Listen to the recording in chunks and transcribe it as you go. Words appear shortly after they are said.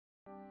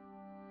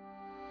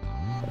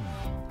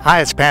Hi,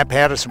 it's Pat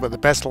Patterson with the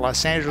Best of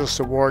Los Angeles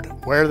Award.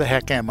 Where the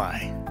heck am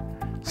I?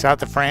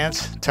 South of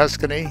France,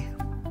 Tuscany,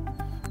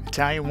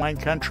 Italian wine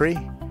country.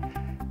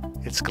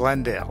 It's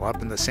Glendale,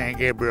 up in the San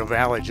Gabriel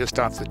Valley, just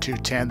off the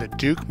 210, the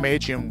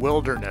Deukmejian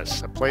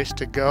Wilderness. A place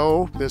to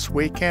go this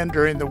weekend,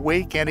 during the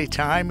week,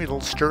 anytime. It'll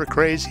stir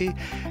crazy.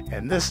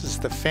 And this is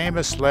the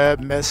famous Le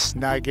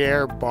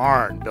Mesnager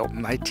barn, built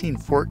in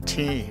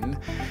 1914.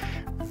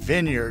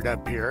 Vineyard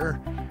up here.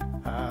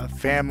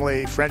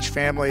 French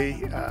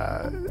family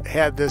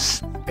had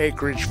this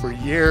acreage for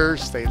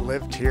years. They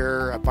lived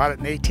here, bought it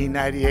in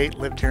 1898,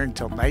 lived here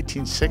until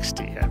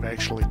 1960. I've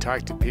actually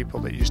talked to people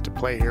that used to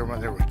play here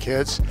when they were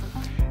kids,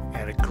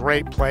 and a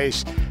great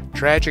place.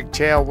 Tragic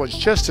tale was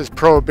just as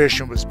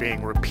prohibition was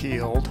being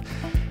repealed,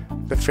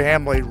 the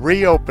family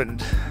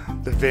reopened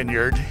the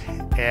vineyard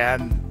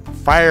and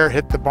fire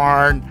hit the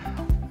barn.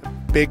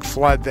 Big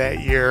flood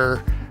that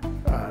year.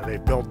 They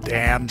built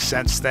dams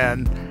since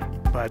then,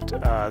 but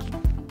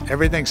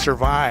everything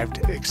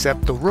survived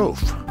except the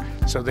roof.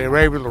 So they were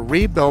able to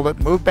rebuild it,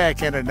 move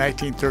back in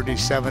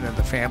 1937, and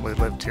the family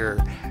lived here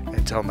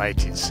until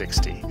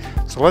 1960.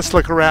 So let's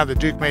look around the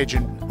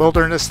Deukmejian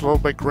Wilderness a little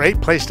bit. Great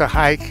place to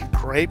hike,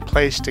 great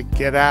place to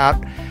get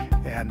out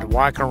and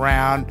walk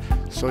around.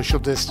 Social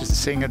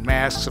distancing and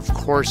masks, of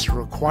course,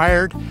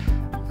 required.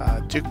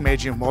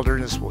 Deukmejian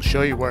Wilderness will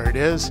show you where it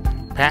is.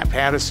 Pat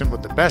Patterson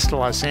with the Best of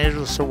Los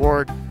Angeles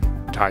Award.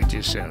 Talk to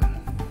you soon.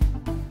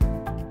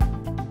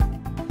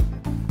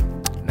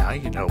 Now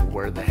you know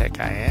where the heck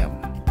I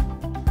am.